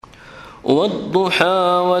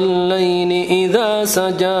والضحى والليل إذا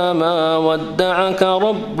سجى ما ودعك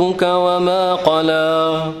ربك وما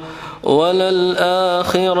قلى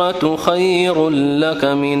وللآخرة خير لك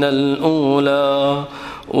من الأولى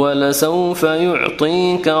ولسوف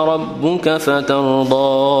يعطيك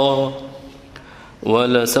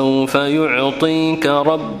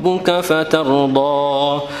ربك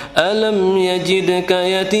فترضى ألم يجدك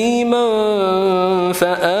يتيما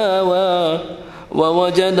فآوى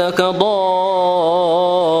ووجدك ضالا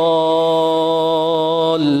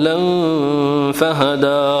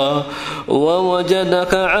فهدى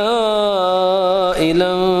ووجدك عائلا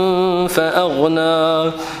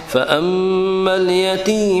فأغنى فأما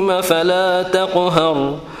اليتيم فلا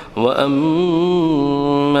تقهر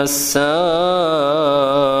وأما السائل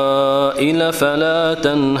فلا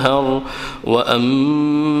تنهر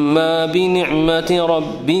وأما بنعمة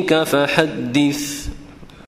ربك فحدث